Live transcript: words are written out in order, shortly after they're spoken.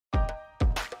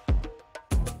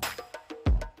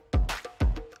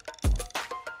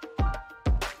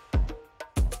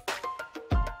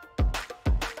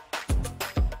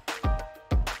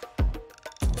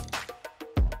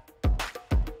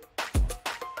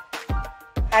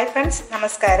Hi friends,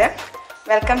 നമസ്കാരം.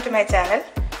 Welcome to my channel.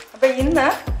 അപ്പോൾ ഇന്ന്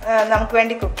നമുക്ക്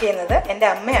വേണ്ടി കുക്ക് ചെയ്യുന്നത് എൻ്റെ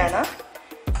അമ്മയാണ്.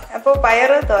 അപ്പോൾ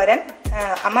പയർ തോരൻ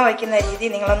അമ്മ വയ്ക്കുന്ന രീതി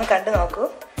നിങ്ങളൊന്ന് കണ്ടു നോക്കൂ.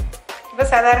 ഇപ്പോൾ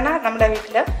സാധാരണ നമ്മുടെ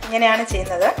വീട്ടിൽ ഇങ്ങനെയാണ്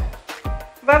ചെയ്യുന്നത്.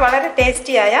 അപ്പോൾ വളരെ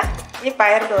ടേസ്റ്റിയായ ഈ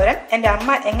പയർ തോരൻ എൻ്റെ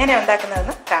അമ്മ എങ്ങനെ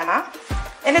ഉണ്ടാക്കുന്നതെന്ന് കാണാം.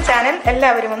 എൻ്റെ ചാനൽ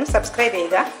എല്ലാവരും ഒന്ന് സബ്സ്ക്രൈബ്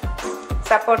ചെയ്യുക,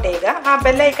 സപ്പോർട്ട് ചെയ്യുക. ആ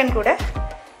ബെൽ ഐക്കൺ കൂടെ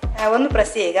ഒന്ന്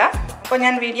പ്രസ് ചെയ്യുക. അപ്പോൾ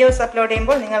ഞാൻ വീഡിയോസ് അപ്ലോഡ്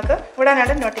ചെയ്യുമ്പോൾ നിങ്ങൾക്ക്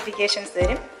ഉടനടി നോട്ടിഫിക്കേഷൻസ്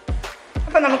തരും.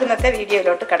 അപ്പോൾ നമുക്ക് ഇന്നത്തെ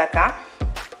വീഡിയോയിലോട്ട് കടക്കാം.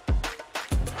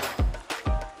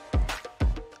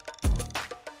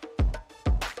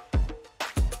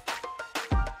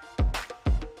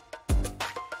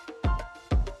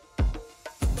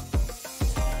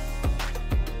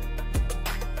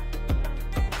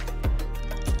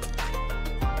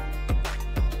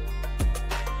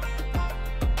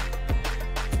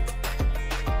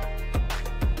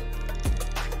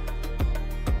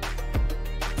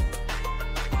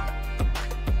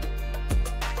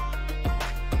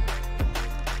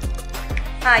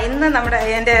 ഇന്ന്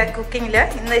എൻ്റെ കുക്കിങ്ങിൽ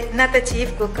ഇന്നത്തെ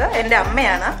ചീഫ് കുക്ക് എൻ്റെ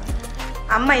അമ്മയാണ്.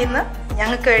 അമ്മ ഇന്ന്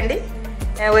ഞങ്ങൾക്ക് വേണ്ടി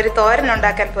ഒരു തോരൻ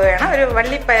ഉണ്ടാക്കാൻ പോവുകയാണ്, ഒരു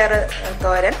വള്ളിപ്പയർ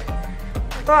തോരൻ.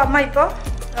 അപ്പോൾ അമ്മ ഇപ്പോൾ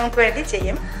നമുക്ക് വേണ്ടി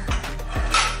ചെയ്യും.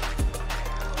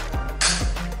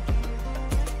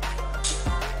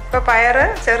 ഇപ്പോൾ പയർ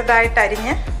ചെറുതായിട്ട്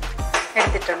അരിഞ്ഞ്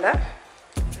എടുത്തിട്ടുണ്ട്.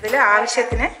 ഇതിൽ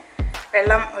ആവശ്യത്തിന്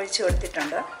വെള്ളം ഒഴിച്ച്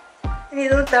കൊടുത്തിട്ടുണ്ട്. ഇനി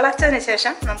ഇത് തിളച്ചതിന്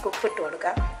ശേഷം നമുക്ക് ഉപ്പിട്ട്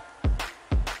കൊടുക്കാം.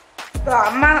 ഇപ്പോൾ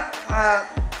അമ്മ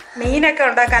മീനൊക്കെ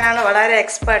ഉണ്ടാക്കാനാണ് വളരെ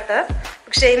എക്സ്പേർട്ട്.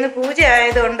 പക്ഷേ ഇന്ന് പൂജ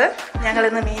ആയതുകൊണ്ട്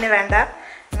ഞങ്ങളിന്ന് മീൻ വേണ്ട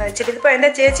എന്ന് വെച്ചിട്ട്, ഇതിപ്പോൾ എൻ്റെ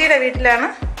ചേച്ചിയുടെ വീട്ടിലാണ്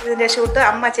ഇതിൻ്റെ ഷൂട്ട്.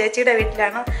 അമ്മ ചേച്ചിയുടെ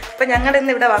വീട്ടിലാണ്. അപ്പോൾ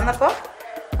ഞങ്ങളിന്ന് ഇവിടെ വന്നപ്പോൾ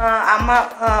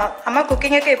അമ്മ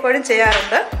കുക്കിങ്ങൊക്കെ എപ്പോഴും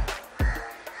ചെയ്യാറുണ്ട്.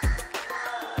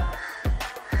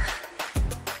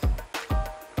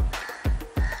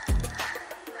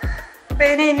 അപ്പോൾ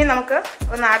ഇനി നമുക്ക്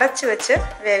ഒന്ന് അടച്ച് വെച്ച്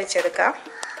വേവിച്ചെടുക്കാം.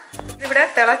 ഇതിവിടെ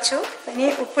തിളച്ചു. ഇനി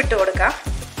ഉപ്പിട്ട് കൊടുക്കാം.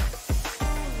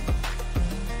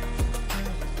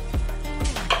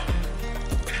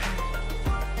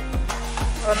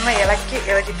 ഒന്ന് ഇളക്കി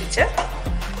യോജിപ്പിച്ച്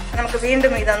നമുക്ക്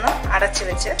വീണ്ടും ഇതൊന്ന് അടച്ചു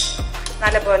വെച്ച്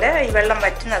നല്ലപോലെ ഈ വെള്ളം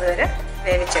വറ്റുന്നത് വരെ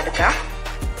വേവിച്ചെടുക്കാം.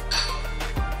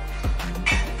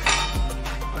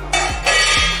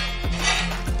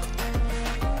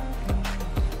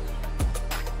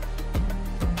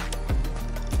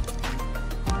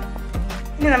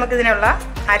 ഇനി നമുക്കിതിനുള്ള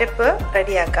അരപ്പ്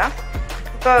റെഡിയാക്കാം.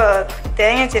 ഇപ്പോൾ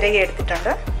തേങ്ങ ചിരകി എടുത്തിട്ടുണ്ട്.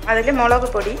 അതിൽ മുളക്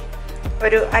പൊടി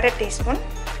ഒരു 1/2 ടീസ്പൂൺ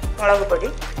മുളക് പൊടി.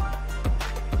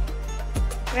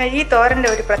 ഈ തോരൻ്റെ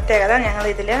ഒരു പ്രത്യേകത,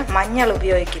 ഞങ്ങളിതിൽ മഞ്ഞൾ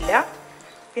ഉപയോഗിക്കില്ല.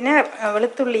 പിന്നെ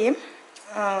വെളുത്തുള്ളിയും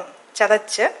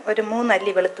ചതച്ച് ഒരു 3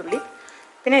 അല്ലി വെളുത്തുള്ളി,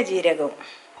 പിന്നെ ജീരകവും.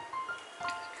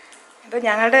 അപ്പോൾ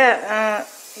ഞങ്ങളുടെ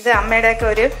ഇത് അമ്മയുടെയൊക്കെ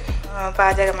ഒരു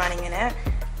പാചകമാണിങ്ങനെ,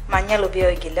 മഞ്ഞൾ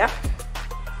ഉപയോഗിക്കില്ല.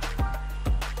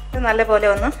 ഇത് നല്ലപോലെ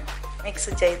ഒന്ന്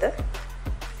മിക്സ് ചെയ്ത്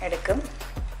എടുക്കും.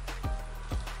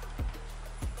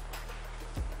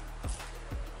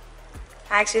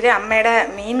 ആക്ച്വലി അമ്മയുടെ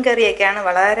മീൻ കറിയൊക്കെയാണ്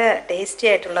വളരെ ടേസ്റ്റി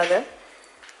ആയിട്ടുള്ളത്.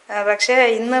 പക്ഷേ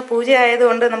ഇന്ന് പൂജ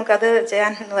ആയതുകൊണ്ട് നമുക്കത്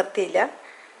ചെയ്യാൻ നിവർത്തിയില്ല.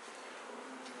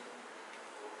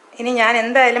 ഇനി ഞാൻ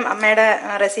എന്തായാലും അമ്മയുടെ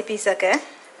റെസിപ്പീസൊക്കെ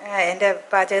എൻ്റെ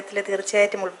പാചകത്തിൽ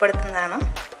തീർച്ചയായിട്ടും ഉൾപ്പെടുത്തുന്നതാണ്.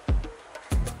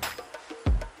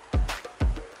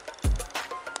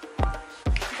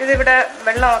 ഇതിവിടെ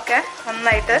വെള്ളമൊക്കെ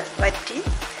നന്നായിട്ട് വറ്റി.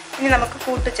 ഇനി നമുക്ക്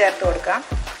കൂട്ട് ചേർത്ത് കൊടുക്കാം.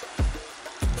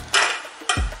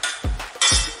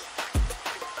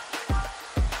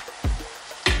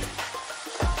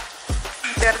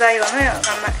 ചെറുതായി ഒന്ന്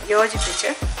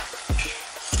യോജിപ്പിച്ച്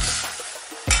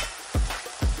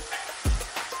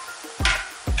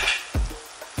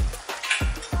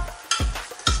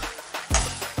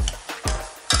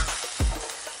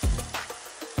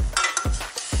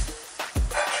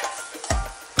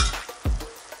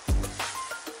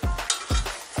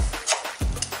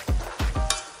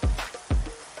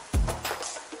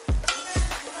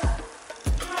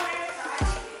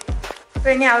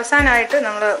അപ്പോൾ ഇനി അവസാനമായിട്ട്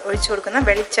നമ്മൾ ഒഴിച്ചു കൊടുക്കുന്ന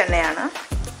വെളിച്ചെണ്ണയാണ്.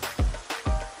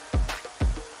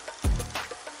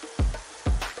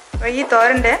 അപ്പോൾ ഈ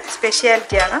തോരൻ്റെ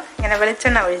സ്പെഷ്യാലിറ്റിയാണ് ഇങ്ങനെ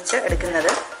വെളിച്ചെണ്ണ ഒഴിച്ച്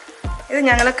എടുക്കുന്നത്. ഇത്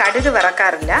ഞങ്ങൾ കടുക്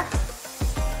വറക്കാറില്ല.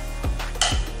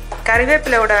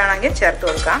 കറിവേപ്പില കൂടെ വേണമെങ്കിൽ ചേർത്ത്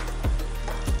കൊടുക്കാം.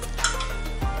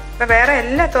 അപ്പോൾ വേറെ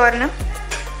എല്ലാ തോരനും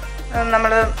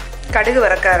നമ്മൾ കടുക്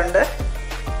വറക്കാറുണ്ട്.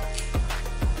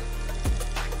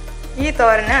 ഈ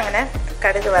തോരന് അങ്ങനെ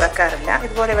കടുക് വറക്കാറില്ല.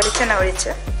 ഇതുപോലെ വെളിച്ചെണ്ണ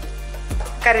ഒഴിച്ച്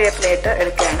കറിവേപ്പിലയിട്ട്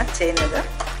എടുക്കുകയാണ് ചെയ്യുന്നത്.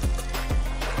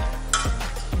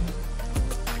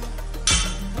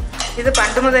 ഇത്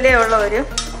പണ്ട് മുതലേ ഉള്ള ഒരു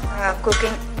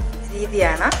കുക്കിംഗ്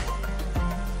രീതിയാണ്.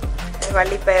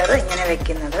 വള്ളിപ്പയർ ഇങ്ങനെ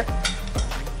വെക്കുന്നത്.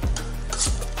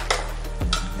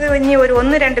 ഇത് ഇനി ഒരു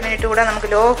 1-2 മിനിറ്റ് കൂടെ നമുക്ക്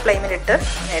ലോ ഫ്ലെയിമിലിട്ട്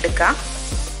എടുക്കാം.